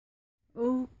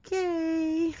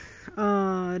Okay,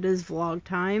 it is vlog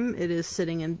time. It is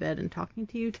sitting in bed and talking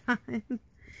to you time.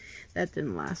 That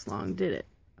didn't last long, did it?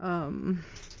 I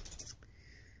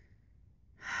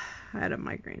had a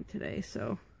migraine today,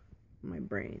 so my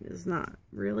brain is not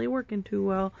really working too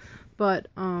well. But,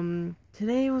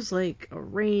 today was like a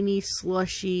rainy,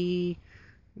 slushy,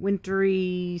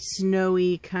 wintry,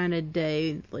 snowy kind of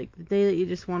day. Like, the day that you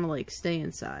just want to, like, stay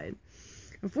inside.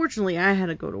 Unfortunately, I had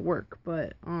to go to work,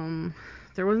 but,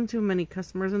 there wasn't too many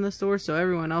customers in the store, so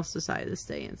everyone else decided to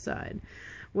stay inside.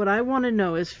 What I want to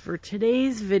know is, for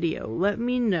today's video, let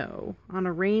me know, on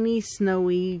a rainy,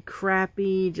 snowy,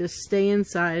 crappy, just stay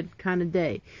inside kind of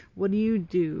day, what do you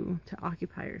do to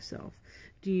occupy yourself?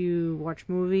 Do you watch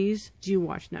movies? Do you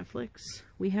watch Netflix?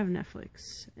 We have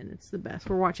Netflix, and it's the best.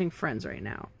 We're watching Friends right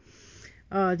now.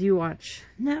 Do you watch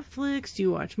Netflix? Do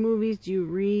you watch movies? Do you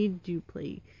read? Do you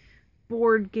play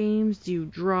board games? Do you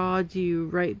draw? Do you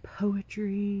write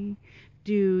poetry?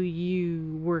 Do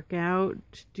you work out?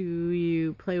 Do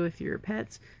you play with your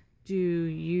pets? Do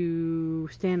you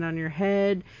stand on your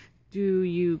head? Do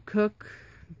you cook?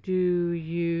 Do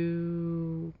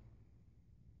you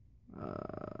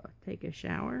take a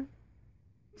shower?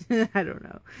 I don't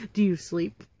know. Do you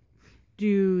sleep?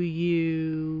 Do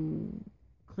you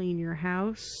clean your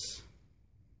house?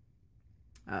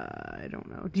 I don't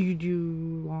know. Do you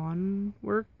do lawn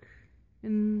work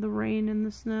in the rain and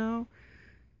the snow?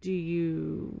 Do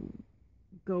you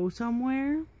go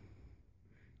somewhere?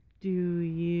 Do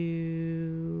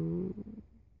you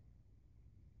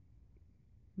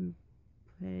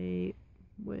play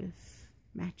with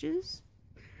matches?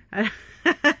 I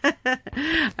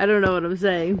don't know what I'm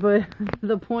saying, but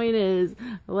the point is,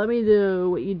 let me know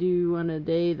what you do on a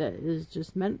day that is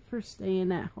just meant for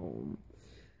staying at home.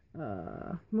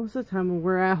 Most of the time when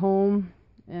we're at home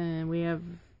and we have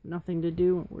nothing to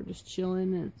do and we're just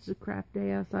chilling and it's a crap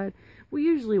day outside, we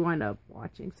usually wind up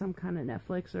watching some kind of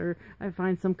Netflix, or I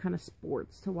find some kind of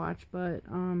sports to watch. But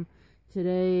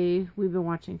today we've been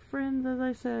watching Friends, as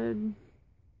I said.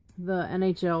 The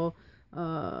NHL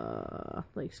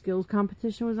like skills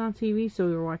competition was on TV, so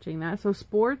we were watching that. So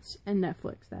sports and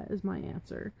Netflix, that is my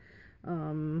answer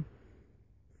for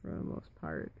the most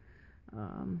part.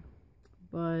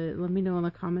 But let me know in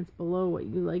the comments below what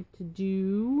you like to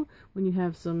do when you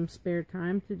have some spare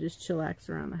time to just chillax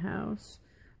around the house.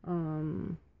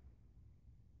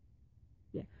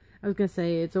 Yeah, I was gonna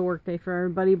say it's a work day for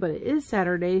everybody, but it is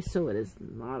Saturday, so it is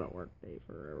not a work day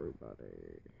for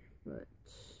everybody. But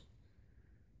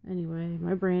anyway,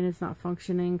 my brain is not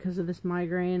functioning because of this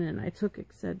migraine, and I took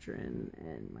Excedrin,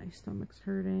 and my stomach's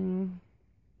hurting.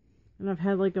 And I've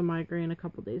had like a migraine a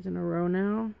couple days in a row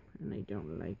now, and I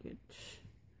don't like it.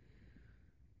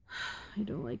 I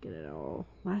don't like it at all.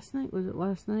 Last night, was it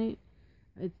last night?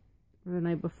 Or the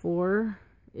night before?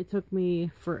 It took me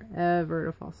forever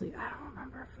to fall asleep. I don't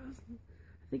remember if it was... I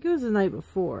think it was the night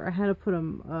before. I had to put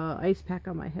an ice pack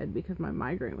on my head because my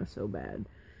migraine was so bad.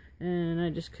 And I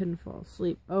just couldn't fall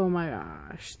asleep. Oh my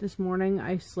gosh. This morning,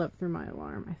 I slept through my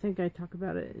alarm. I think I talk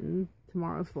about it in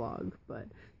tomorrow's vlog, but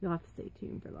you'll have to stay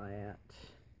tuned for that.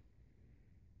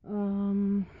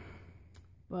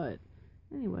 But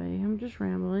anyway, I'm just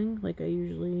rambling like I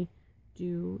usually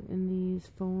do in these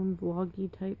phone vloggy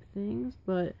type things,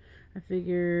 but I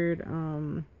figured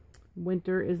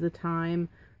winter is the time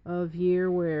of year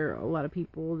where a lot of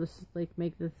people just like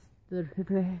make this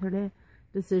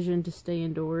decision to stay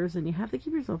indoors, and you have to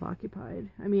keep yourself occupied.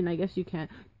 I mean, I guess you can't.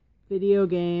 Video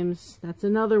games, that's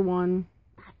another one.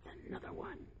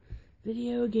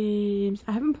 Video games.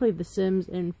 I haven't played The Sims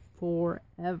in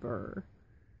forever.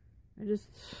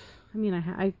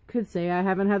 I could say I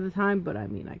haven't had the time, but I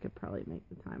mean, I could probably make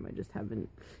the time. I just haven't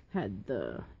had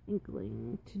the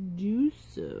inkling to do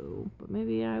so. But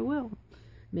maybe I will.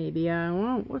 Maybe I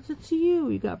won't. What's it to you?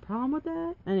 You got a problem with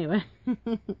that? Anyway.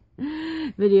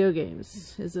 Video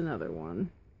games is another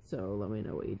one. So let me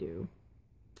know what you do.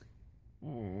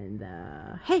 And,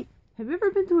 hey! Have you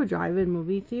ever been to a drive-in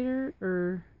movie theater?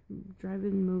 Or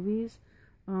drive-in movies?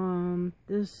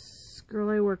 This girl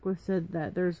I work with said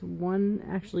that there's one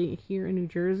actually here in New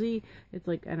Jersey. It's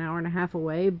like an hour and a half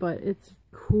away, but it's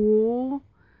cool.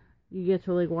 You get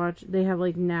to like watch, they have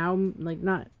like now, like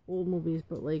not old movies,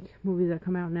 but like movies that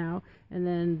come out now, and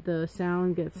then the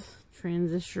sound gets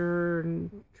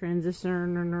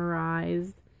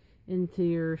transitionerized into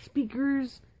your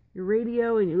speakers, your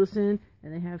radio, and you listen,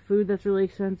 and they have food that's really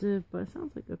expensive, but it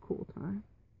sounds like a cool time.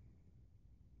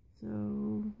 So,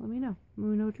 let me know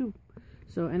too.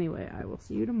 So anyway, I will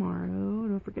see you tomorrow.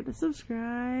 Don't forget to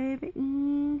subscribe,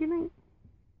 and good night.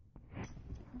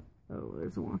 Oh,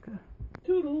 there's a Wonka.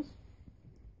 Toodles.